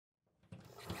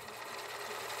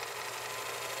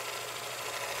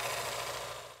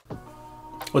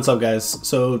What's up, guys?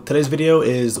 So today's video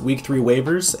is week 3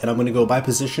 waivers, and I'm going to go by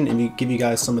position and give you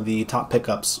guys some of the top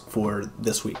pickups for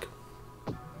this week.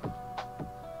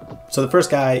 So the first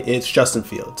guy, it's Justin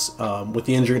Fields. With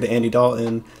the injury to Andy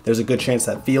Dalton, there's a good chance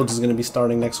that Fields is going to be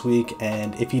starting next week,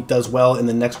 and if he does well in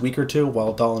the next week or two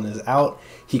while Dalton is out,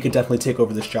 he could definitely take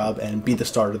over this job and be the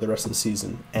starter the rest of the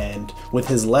season. And with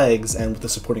his legs and with the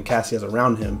supporting cast he has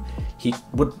around him, he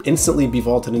would instantly be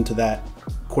vaulted into that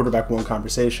quarterback one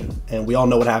conversation. And we all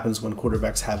know what happens when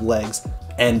quarterbacks have legs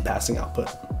and passing output.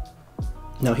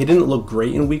 Now, he didn't look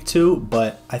great in week 2,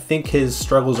 but I think his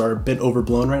struggles are a bit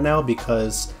overblown right now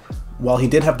because while he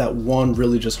did have that one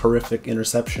really just horrific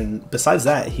interception, besides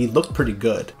that, he looked pretty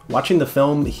good. Watching the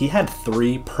film, he had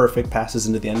 3 perfect passes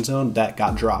into the end zone that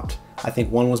got dropped. I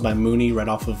think one was by Mooney right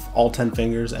off of all 10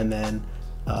 fingers, and then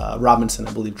Robinson,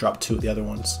 I believe, dropped 2 of the other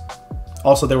ones.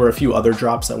 Also, there were a few other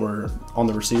drops that were on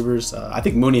the receivers. I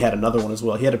think Mooney had another one as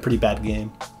well. He had a pretty bad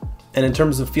game. And in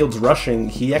terms of Fields rushing,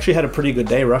 he actually had a pretty good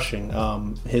day rushing.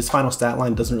 His final stat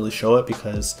line doesn't really show it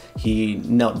because he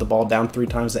knelt the ball down 3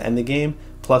 times to end the game.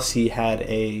 Plus, he had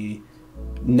a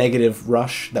negative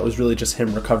rush that was really just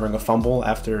him recovering a fumble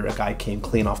after a guy came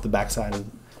clean off the backside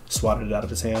and swatted it out of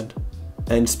his hand.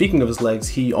 And speaking of his legs,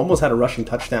 he almost had a rushing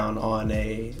touchdown on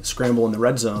a scramble in the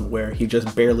red zone where he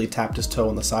just barely tapped his toe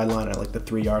on the sideline at like the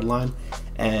 3-yard line.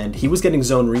 And he was getting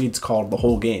zone reads called the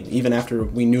whole game, even after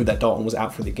we knew that Dalton was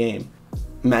out for the game.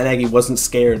 Matt Nagy wasn't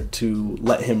scared to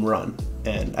let him run,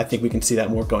 and I think we can see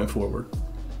that more going forward.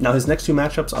 Now, his next 2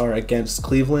 matchups are against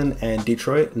Cleveland and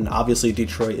Detroit, and obviously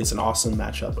Detroit is an awesome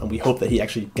matchup, and we hope that he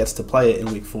actually gets to play it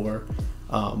in week 4.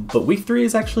 But week 3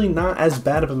 is actually not as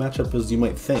bad of a matchup as you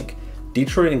might think.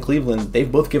 Detroit and Cleveland,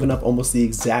 they've both given up almost the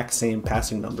exact same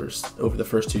passing numbers over the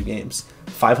first 2 games.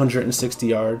 560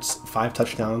 yards, 5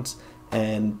 touchdowns,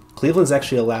 and Cleveland's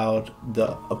actually allowed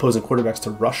the opposing quarterbacks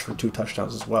to rush for 2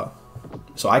 touchdowns as well.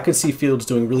 So I could see Fields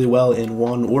doing really well in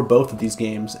one or both of these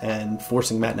games and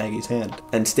forcing Matt Nagy's hand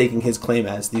and staking his claim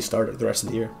as the starter the rest of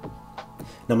the year.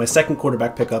 Now, my second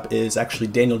quarterback pickup is actually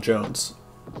Daniel Jones.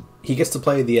 He gets to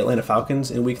play the Atlanta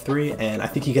Falcons in week 3, and I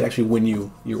think he could actually win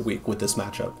you your week with this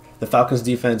matchup. The Falcons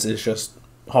defense is just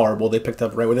horrible. They picked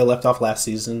up right where they left off last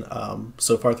season.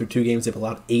 So far through 2 games, they've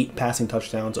allowed 8 passing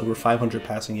touchdowns, over 500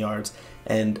 passing yards,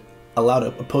 and allowed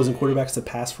opposing quarterbacks to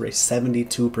pass for a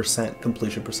 72%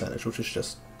 completion percentage, which is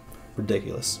just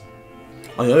ridiculous.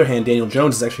 On the other hand, Daniel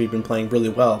Jones has actually been playing really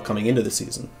well coming into the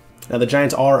season. Now, the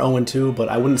Giants are 0-2, but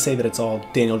I wouldn't say that it's all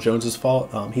Daniel Jones'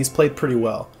 fault. He's played pretty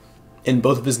well. In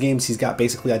both of his games, he's got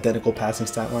basically identical passing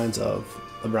stat lines of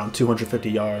around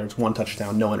 250 yards, 1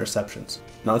 touchdown, no interceptions.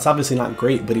 Now, that's obviously not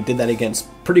great, but he did that against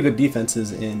pretty good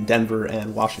defenses in Denver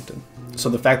and Washington. So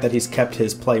the fact that he's kept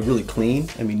his play really clean,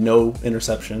 I mean, no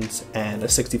interceptions and a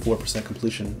 64%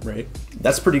 completion rate,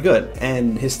 that's pretty good.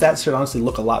 And his stats should honestly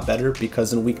look a lot better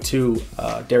because in week 2,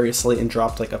 Darius Slayton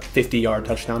dropped like a 50-yard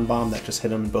touchdown bomb that just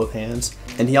hit him in both hands.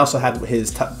 And he also had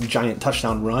his giant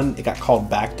touchdown run. It got called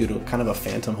back due to kind of a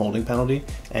phantom holding penalty,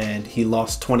 and he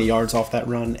lost 20 yards off that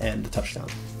run and the touchdown.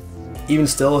 Even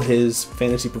still, his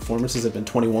fantasy performances have been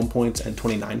 21 points and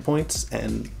 29 points,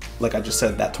 and like I just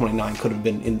said, that 29 could have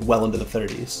been well into the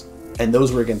 30s. And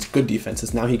those were against good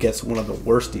defenses. Now he gets one of the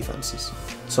worst defenses.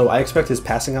 So I expect his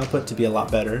passing output to be a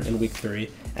lot better in week 3,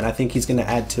 and I think he's going to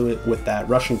add to it with that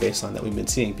rushing baseline that we've been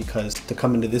seeing, because to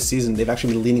come into this season, they've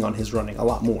actually been leaning on his running a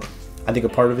lot more. I think a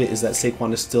part of it is that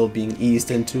Saquon is still being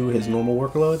eased into his normal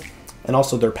workload, and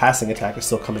also their passing attack is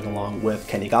still coming along with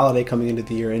Kenny Golladay coming into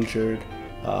the year injured.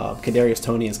 Kadarius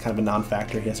Toney is kind of a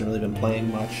non-factor. He hasn't really been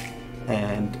playing much,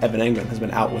 and Evan Engram has been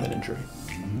out with an injury.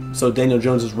 So Daniel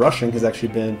Jones' rushing has actually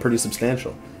been pretty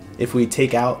substantial. If we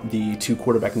take out the 2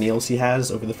 quarterback kneels he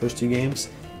has over the first 2 games,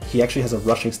 he actually has a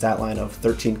rushing stat line of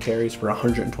 13 carries for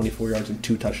 124 yards and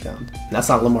 2 touchdowns. And that's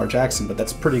not Lamar Jackson, but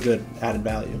that's pretty good added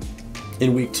value.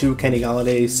 In week 2, Kenny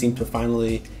Golladay seemed to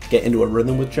finally get into a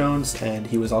rhythm with Jones, and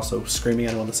he was also screaming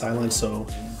at him on the sideline, so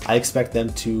I expect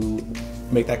them to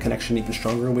make that connection even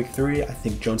stronger in week 3. I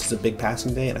think Jones has a big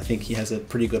passing day, and I think he has a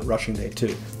pretty good rushing day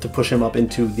too, to push him up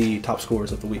into the top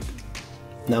scorers of the week.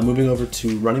 Now, moving over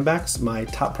to running backs, my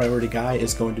top priority guy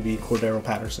is going to be Cordarrelle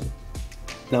Patterson.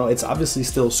 Now, it's obviously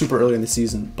still super early in the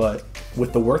season, but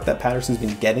with the work that Patterson's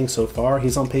been getting so far,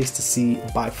 he's on pace to see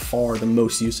by far the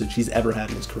most usage he's ever had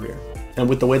in his career. And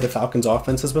with the way the Falcons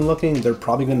offense has been looking, they're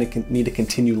probably going to need to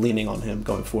continue leaning on him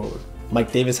going forward.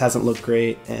 Mike Davis hasn't looked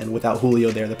great, and without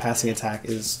Julio there, the passing attack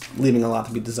is leaving a lot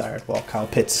to be desired, while Kyle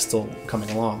Pitts is still coming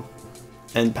along.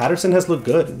 And Patterson has looked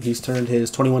good. He's turned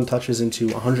his 21 touches into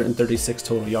 136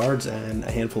 total yards and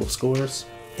a handful of scores,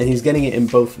 and he's getting it in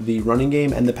both the running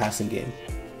game and the passing game.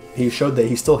 He showed that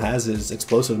he still has his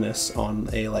explosiveness on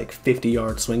a like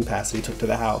 50-yard swing pass that he took to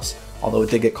the house, although it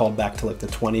did get called back to like the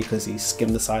 20 because he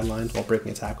skimmed the sidelines while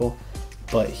breaking a tackle.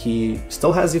 But he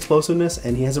still has the explosiveness,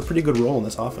 and he has a pretty good role in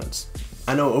this offense.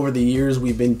 I know over the years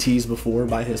we've been teased before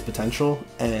by his potential,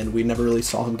 and we never really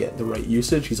saw him get the right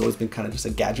usage. He's always been kind of just a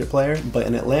gadget player, but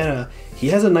in Atlanta, he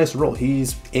has a nice role.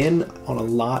 He's in on a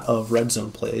lot of red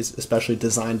zone plays, especially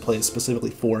design plays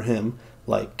specifically for him,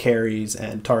 like carries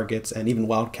and targets and even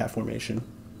wildcat formation.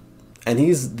 And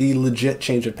he's the legit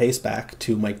change of pace back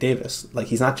to Mike Davis. Like,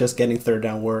 he's not just getting third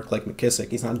down work like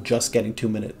McKissic. He's not just getting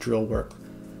 2-minute drill work.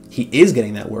 He is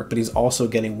getting that work, but he's also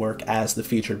getting work as the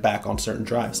featured back on certain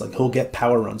drives. Like, he'll get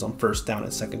power runs on first down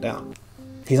and second down.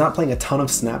 He's not playing a ton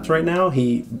of snaps right now.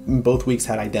 He, in both weeks,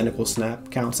 had identical snap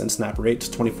counts and snap rates,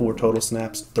 24 total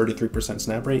snaps, 33%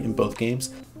 snap rate in both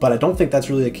games. But I don't think that's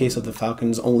really a case of the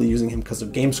Falcons only using him because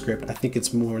of game script. I think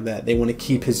it's more that they want to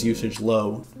keep his usage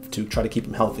low to try to keep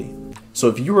him healthy. So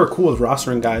if you were cool with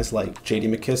rostering guys like J.D.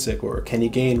 McKissic or Kenny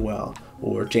Gainwell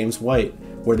or James White,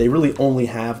 where they really only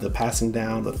have the passing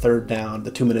down, the third down,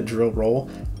 the 2-minute drill role,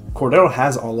 Cordarrelle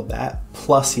has all of that,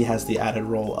 plus he has the added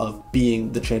role of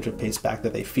being the change of pace back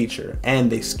that they feature,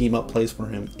 and they scheme up plays for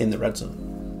him in the red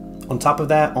zone. On top of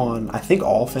that, on I think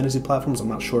all fantasy platforms, I'm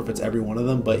not sure if it's every one of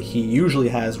them, but he usually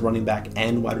has running back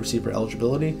and wide receiver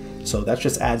eligibility, so that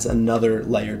just adds another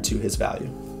layer to his value.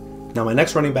 Now, my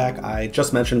next running back, I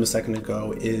just mentioned him a second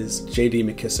ago, is J.D.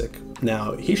 McKissic.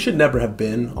 Now, he should never have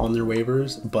been on their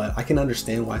waivers, but I can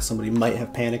understand why somebody might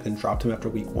have panicked and dropped him after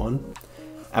week 1.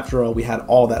 After all, we had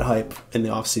all that hype in the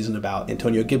offseason about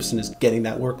Antonio Gibson is getting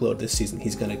that workload this season.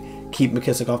 He's going to keep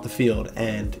McKissic off the field,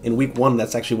 and in week 1,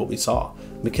 that's actually what we saw.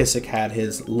 McKissic had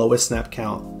his lowest snap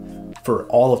count for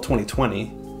all of 2020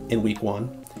 in week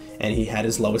 1, and he had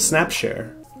his lowest snap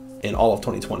share in all of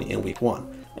 2020 in week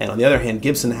 1. And on the other hand,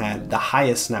 Gibson had the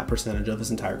highest snap percentage of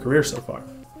his entire career so far.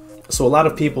 So a lot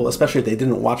of people, especially if they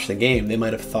didn't watch the game, they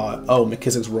might have thought, oh,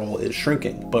 McKissic's role is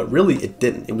shrinking. But really, it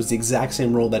didn't. It was the exact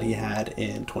same role that he had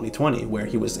in 2020, where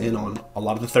he was in on a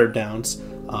lot of the third downs,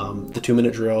 the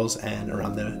 2-minute drills, and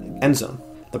around the end zone.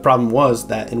 The problem was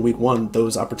that in week 1,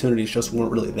 those opportunities just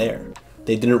weren't really there.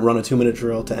 They didn't run a 2-minute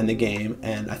drill to end the game,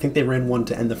 and I think they ran one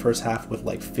to end the first half with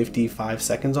like 55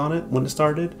 seconds on it when it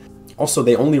started. Also,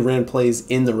 they only ran plays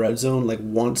in the red zone like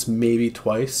once, maybe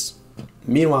twice.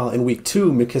 Meanwhile, in week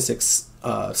 2, McKissic's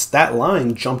stat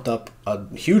line jumped up a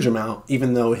huge amount,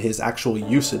 even though his actual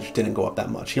usage didn't go up that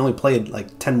much. He only played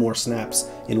like 10 more snaps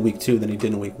in week 2 than he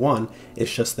did in week 1.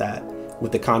 It's just that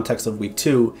with the context of week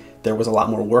 2, there was a lot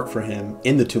more work for him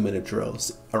in the 2-minute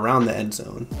drills around the end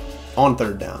zone on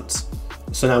third downs.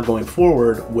 So now going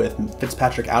forward, with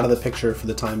Fitzpatrick out of the picture for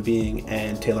the time being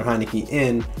and Taylor Heinicke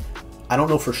in, I don't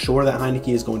know for sure that Heinicke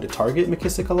is going to target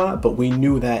McKissic a lot, but we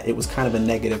knew that it was kind of a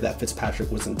negative that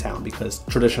Fitzpatrick was in town because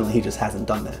traditionally he just hasn't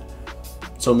done that.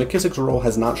 So McKissic's role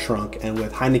has not shrunk, and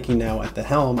with Heinicke now at the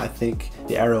helm, I think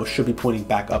the arrow should be pointing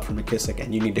back up for McKissic,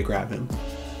 and you need to grab him.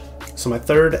 So my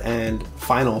third and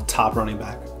final top running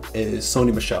back is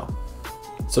Sony Michel.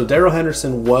 So Darrell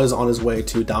Henderson was on his way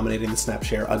to dominating the snap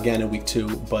share again in week 2,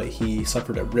 but he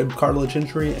suffered a rib cartilage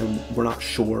injury, and we're not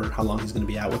sure how long he's going to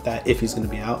be out with that, if he's going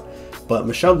to be out. But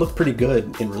Michel looked pretty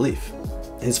good in relief.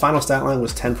 His final stat line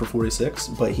was 10 for 46,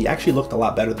 but he actually looked a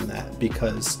lot better than that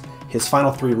because his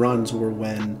final 3 runs were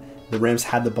when the Rams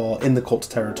had the ball in the Colts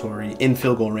territory, in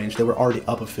field goal range. They were already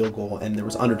up a field goal, and there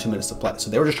was under 2 minutes to play. So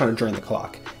they were just trying to drain the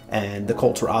clock. And the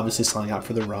Colts were obviously selling out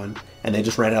for the run, and they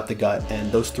just ran it up the gut,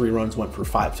 and those 3 runs went for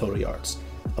 5 total yards.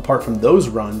 Apart from those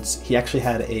runs, he actually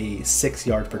had a 6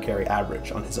 yards per carry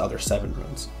average on his other 7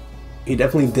 runs. He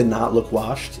definitely did not look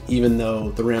washed, even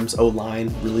though the Rams'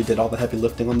 O-line really did all the heavy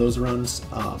lifting on those runs,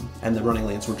 and the running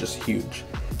lanes were just huge.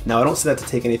 Now, I don't say that to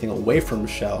take anything away from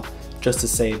Michel, just to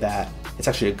say that it's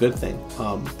actually a good thing.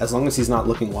 As long as he's not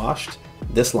looking washed,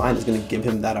 this line is going to give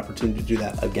him that opportunity to do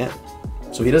that again.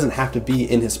 So he doesn't have to be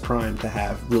in his prime to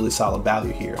have really solid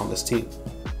value here on this team.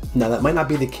 Now, that might not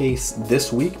be the case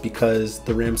this week because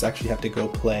the Rams actually have to go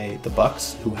play the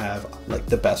Bucs, who have like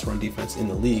the best run defense in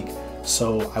the league.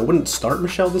 So I wouldn't start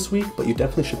Michel this week, but you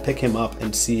definitely should pick him up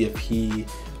and see if he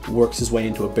works his way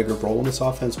into a bigger role in this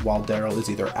offense while Darrell is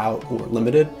either out or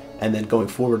limited. And then going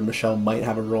forward, Michel might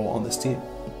have a role on this team.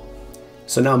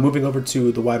 So now moving over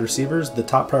to the wide receivers, the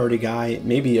top priority guy,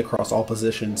 maybe across all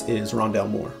positions, is Rondale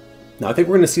Moore. Now, I think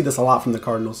we're going to see this a lot from the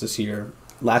Cardinals this year.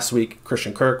 Last week,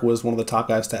 Christian Kirk was one of the top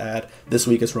guys to add. This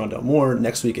week, it's Rondale Moore.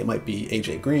 Next week, it might be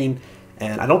AJ Green.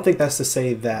 And I don't think that's to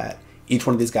say that each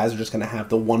one of these guys are just going to have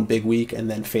the one big week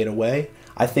and then fade away.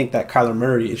 I think that Kyler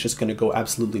Murray is just going to go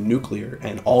absolutely nuclear,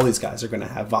 and all these guys are going to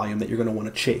have volume that you're going to want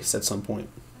to chase at some point.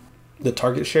 The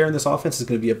target share in this offense is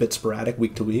going to be a bit sporadic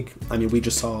week to week. I mean, we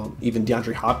just saw even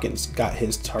DeAndre Hopkins got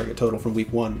his target total from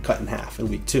week 1 cut in half in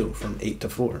week 2 from 8 to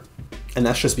 4. And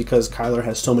that's just because Kyler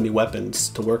has so many weapons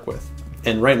to work with.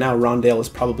 And right now, Rondale is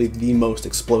probably the most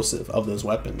explosive of those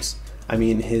weapons. I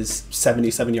mean, his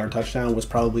 77-yard touchdown was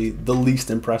probably the least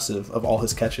impressive of all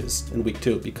his catches in week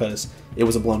 2 because it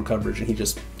was a blown coverage and he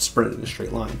just sprinted in a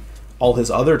straight line. All his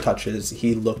other touches,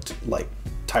 he looked like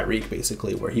Tyreek,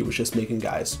 basically, where he was just making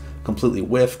guys completely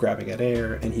whiff, grabbing at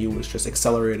air, and he was just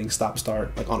accelerating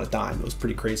stop-start like on a dime. It was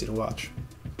pretty crazy to watch.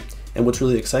 And what's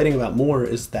really exciting about Moore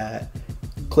is that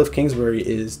Cliff Kingsbury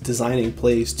is designing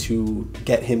plays to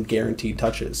get him guaranteed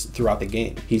touches throughout the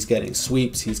game. He's getting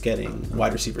sweeps, he's getting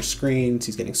wide receiver screens,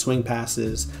 he's getting swing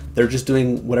passes. They're just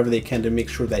doing whatever they can to make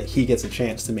sure that he gets a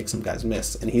chance to make some guys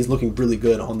miss. And he's looking really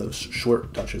good on those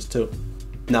short touches too.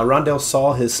 Now, Rondale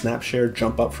saw his snap share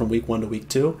jump up from week 1 to week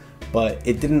 2, but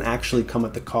it didn't actually come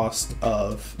at the cost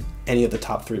of any of the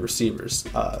top 3 receivers.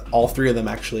 All 3 of them,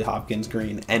 actually, Hopkins,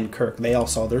 Green, and Kirk, they all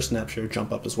saw their snap share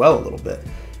jump up as well a little bit.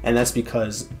 And that's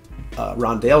because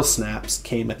Rondale's snaps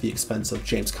came at the expense of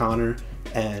James Conner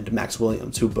and Max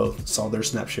Williams, who both saw their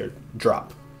snap share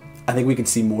drop. I think we can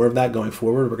see more of that going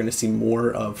forward. We're going to see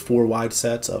more of 4 wide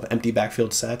sets, of empty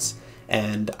backfield sets.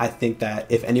 And I think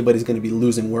that if anybody's going to be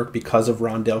losing work because of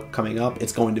Rondale coming up,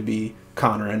 it's going to be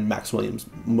Conner and Max Williams,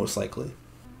 most likely.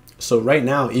 So right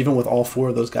now, even with all 4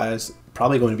 of those guys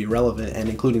probably going to be relevant, and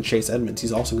including Chase Edmonds,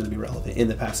 he's also going to be relevant in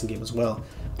the passing game as well.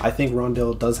 I think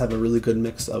Rondale does have a really good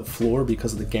mix of floor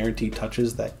because of the guaranteed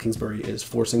touches that Kingsbury is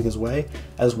forcing his way,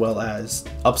 as well as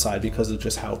upside because of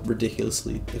just how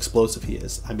ridiculously explosive he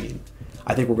is. I mean,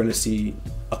 I think we're going to see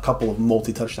a couple of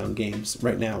multi-touchdown games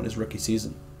right now in his rookie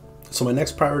season. So my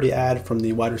next priority ad from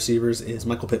the wide receivers is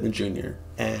Michael Pittman Jr.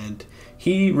 And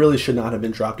he really should not have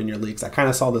been dropped in your leagues. I kind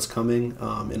of saw this coming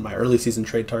in my early season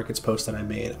trade targets post that I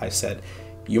made. I said,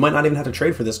 you might not even have to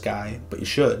trade for this guy, but you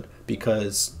should,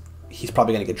 because he's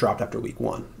probably going to get dropped after week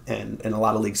 1. And in a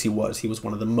lot of leagues he was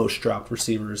one of the most dropped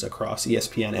receivers across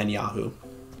ESPN and Yahoo.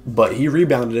 But he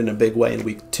rebounded in a big way in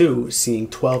week 2, seeing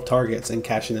 12 targets and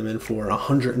catching them in for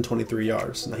 123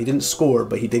 yards. Now, he didn't score,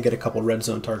 but he did get a couple red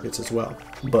zone targets as well.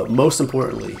 But most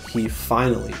importantly, he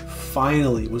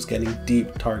finally was getting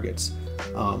deep targets.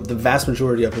 The vast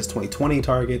majority of his 2020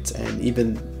 targets and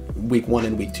even week 1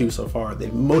 and week 2 so far,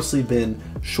 they've mostly been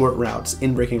short routes,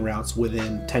 in-breaking routes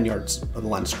within 10 yards of the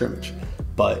line of scrimmage.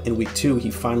 But in week 2, he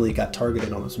finally got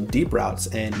targeted on some deep routes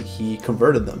and he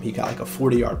converted them. He got like a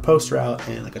 40-yard post route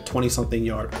and like a 20-something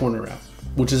yard corner route,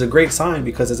 which is a great sign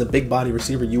because as a big body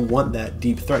receiver, you want that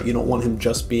deep threat. You don't want him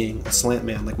just being a slant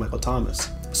man like Michael Thomas.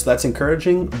 So that's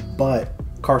encouraging, but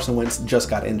Carson Wentz just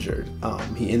got injured.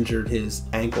 He injured his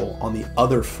ankle on the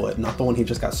other foot, not the one he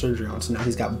just got surgery on. So now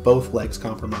he's got both legs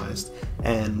compromised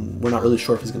and we're not really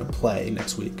sure if he's going to play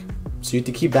next week. So you have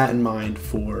to keep that in mind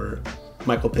for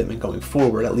Michael Pittman going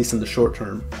forward, at least in the short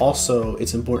term. Also,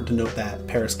 it's important to note that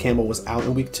Paris Campbell was out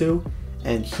in week 2,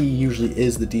 and he usually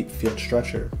is the deep field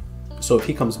stretcher. So if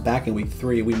he comes back in week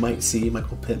 3, we might see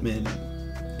Michael Pittman,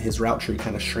 his route tree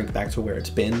kind of shrink back to where it's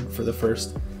been for the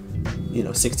first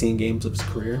 16 games of his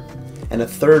career. And a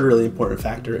third really important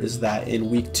factor is that in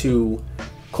week 2,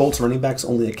 Colts running backs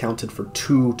only accounted for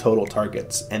 2 total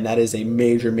targets, and that is a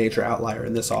major outlier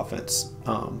in this offense.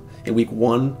 In week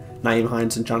 1, Nyheim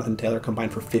Hines and Jonathan Taylor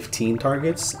combined for 15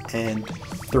 targets, and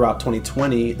throughout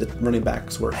 2020, the running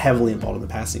backs were heavily involved in the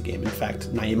passing game. In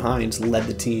fact, Nyheim Hines led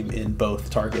the team in both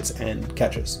targets and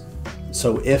catches.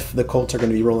 So if the Colts are going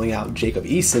to be rolling out Jacob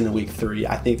Eason in week 3,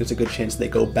 I think there's a good chance they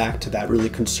go back to that really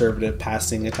conservative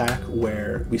passing attack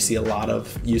where we see a lot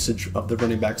of usage of the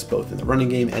running backs both in the running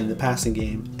game and in the passing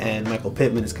game, and Michael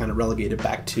Pittman is kind of relegated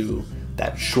back to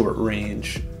that short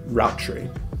range route tree.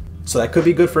 So that could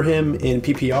be good for him in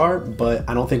PPR, but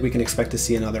I don't think we can expect to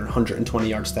see another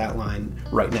 120-yard stat line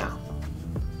right now.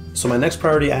 So my next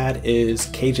priority ad is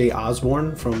KJ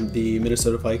Osborn from the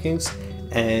Minnesota Vikings.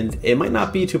 And it might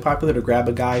not be too popular to grab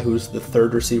a guy who's the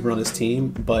 3rd receiver on his team,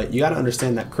 but you got to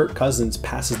understand that Kirk Cousins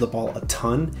passes the ball a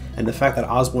ton, and the fact that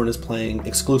Osborn is playing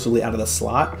exclusively out of the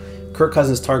slot, Kirk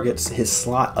Cousins targets his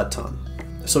slot a ton.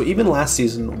 So even last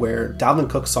season, where Dalvin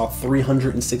Cook saw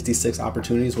 366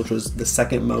 opportunities, which was the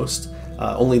 2nd most,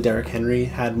 only Derrick Henry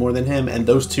had more than him, and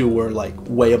those 2 were like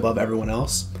way above everyone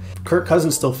else. Kirk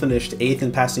Cousins still finished 8th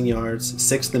in passing yards,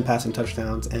 6th in passing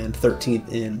touchdowns, and 13th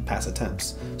in pass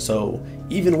attempts. So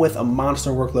even with a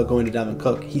monster workload going to Dalvin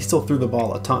Cook, he still threw the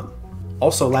ball a ton.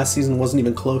 Also, last season wasn't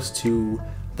even close to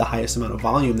the highest amount of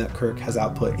volume that Kirk has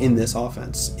output in this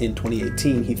offense. In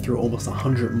 2018, he threw almost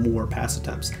 100 more pass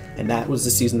attempts, and that was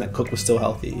the season that Cook was still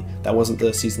healthy. That wasn't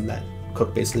the season that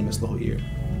Cook basically missed the whole year.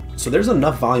 So there's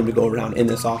enough volume to go around in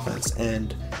this offense,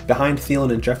 and behind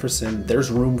Thielen and Jefferson, there's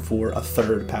room for a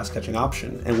third pass-catching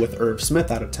option. And with Irv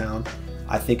Smith out of town,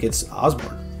 I think it's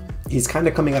Osborn. He's kind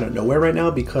of coming out of nowhere right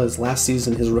now because last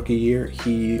season, his rookie year,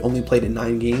 he only played in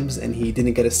 9 games and he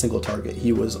didn't get a single target.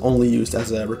 He was only used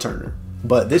as a returner.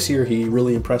 But this year, he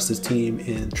really impressed his team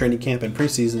in training camp and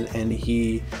preseason, and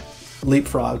he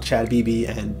leapfrogged Chad Beebe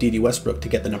and Dede Westbrook to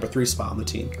get the number 3 spot on the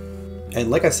team. And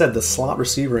like I said, the slot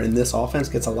receiver in this offense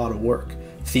gets a lot of work.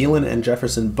 Thielen and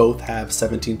Jefferson both have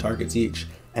 17 targets each,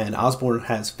 and Osborn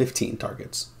has 15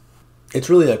 targets. It's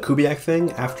really a Kubiak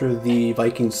thing. After the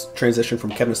Vikings transition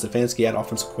from Kevin Stefanski at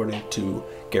offensive coordinator to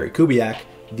Gary Kubiak,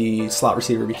 the slot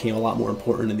receiver became a lot more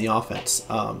important in the offense.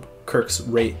 Kirk's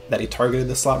rate that he targeted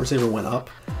the slot receiver went up,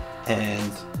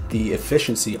 and the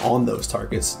efficiency on those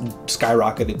targets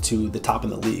skyrocketed to the top in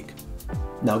the league.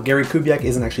 Now, Gary Kubiak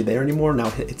isn't actually there anymore.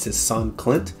 Now it's his son,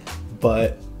 Clint,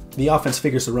 but the offense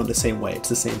figures to run the same way. It's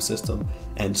the same system,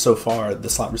 and so far, the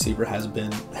slot receiver has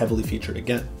been heavily featured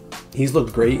again. He's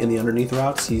looked great in the underneath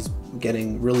routes. He's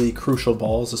getting really crucial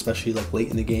balls, especially like late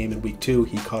in the game in week 2.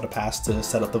 He caught a pass to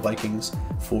set up the Vikings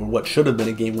for what should have been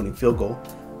a game-winning field goal,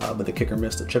 but the kicker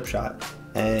missed a chip shot.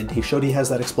 And he showed he has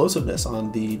that explosiveness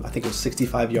on the, I think it was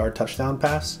 65-yard touchdown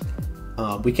pass.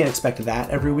 We can't expect that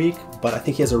every week, but I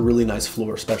think he has a really nice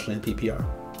floor, especially in PPR.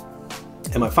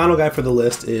 And my final guy for the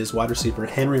list is wide receiver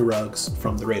Henry Ruggs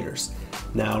from the Raiders.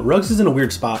 Now, Ruggs is in a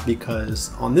weird spot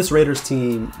because on this Raiders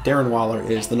team, Darren Waller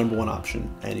is the number 1 option,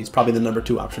 and he's probably the number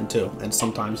 2 option too, and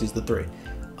sometimes he's the 3.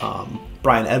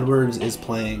 Bryan Edwards is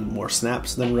playing more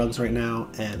snaps than Ruggs right now,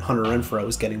 and Hunter Renfrow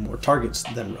is getting more targets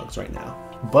than Ruggs right now.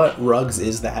 But Ruggs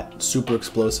is that super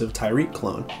explosive Tyreek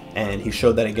clone, and he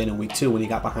showed that again in week 2 when he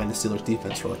got behind the Steelers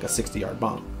defense for like a 60-yard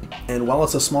bomb. And while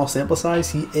it's a small sample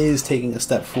size, he is taking a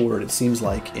step forward, it seems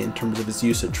like, in terms of his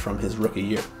usage from his rookie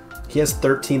year. He has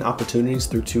 13 opportunities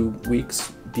through 2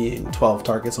 weeks, being 12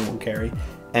 targets and 1 carry,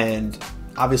 and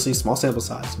obviously small sample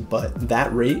size, but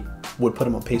that rate would put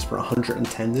him on pace for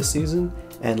 110 this season,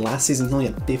 and last season he only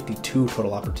had 52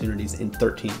 total opportunities in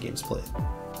 13 games played.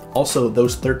 Also,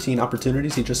 those 13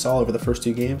 opportunities he just saw over the first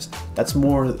 2 games, that's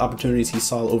more opportunities he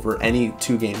saw over any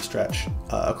 2-game stretch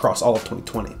across all of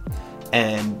 2020.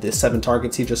 And the 7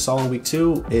 targets he just saw in week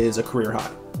 2 is a career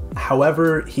high.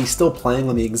 However, he's still playing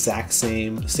on the exact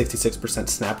same 66%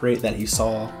 snap rate that he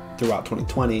saw throughout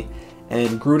 2020,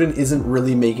 and Gruden isn't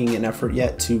really making an effort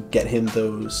yet to get him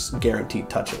those guaranteed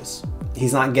touches.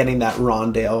 He's not getting that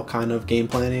Rondale kind of game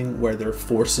planning where they're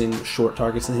forcing short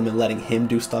targets to him and letting him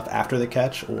do stuff after the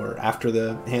catch or after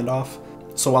the handoff.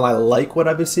 So while I like what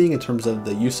I've been seeing in terms of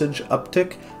the usage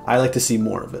uptick, I like to see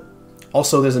more of it.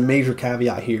 Also, there's a major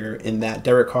caveat here in that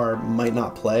Derek Carr might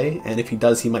not play, and if he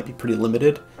does, he might be pretty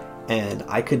limited. And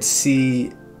I could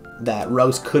see that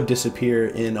Ruggs could disappear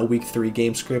in a week 3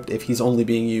 game script if he's only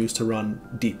being used to run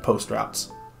deep post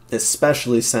routes.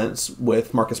 Especially since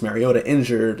with Marcus Mariota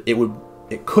injured,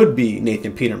 it could be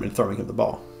Nathan Peterman throwing him the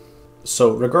ball.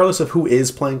 So regardless of who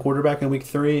is playing quarterback in week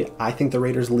 3, I think the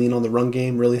Raiders lean on the run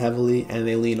game really heavily, and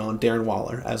they lean on Darren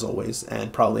Waller as always,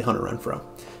 and probably Hunter Renfrow.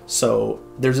 So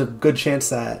there's a good chance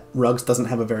that Ruggs doesn't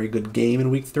have a very good game in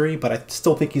week 3, but I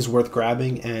still think he's worth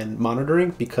grabbing and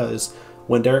monitoring because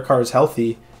when Derek Carr is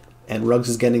healthy and Ruggs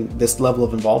is getting this level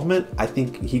of involvement, I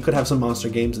think he could have some monster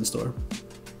games in store.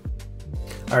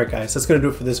 Alright guys, that's going to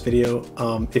do it for this video.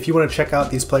 If you want to check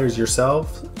out these players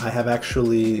yourself, I have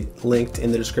actually linked in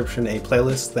the description a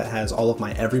playlist that has all of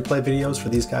my every play videos for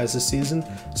these guys this season.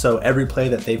 So every play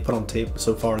that they've put on tape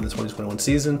so far in the 2021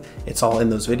 season, it's all in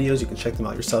those videos. You can check them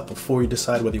out yourself before you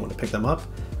decide whether you want to pick them up.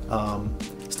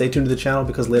 Stay tuned to the channel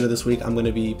because later this week I'm going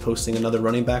to be posting another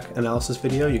running back analysis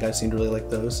video. You guys seem to really like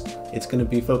those. It's going to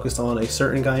be focused on a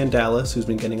certain guy in Dallas who's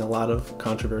been getting a lot of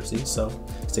controversy, so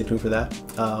stay tuned for that.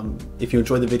 If you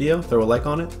enjoyed the video, throw a like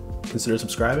on it, consider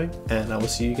subscribing, and I will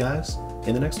see you guys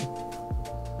in the next one.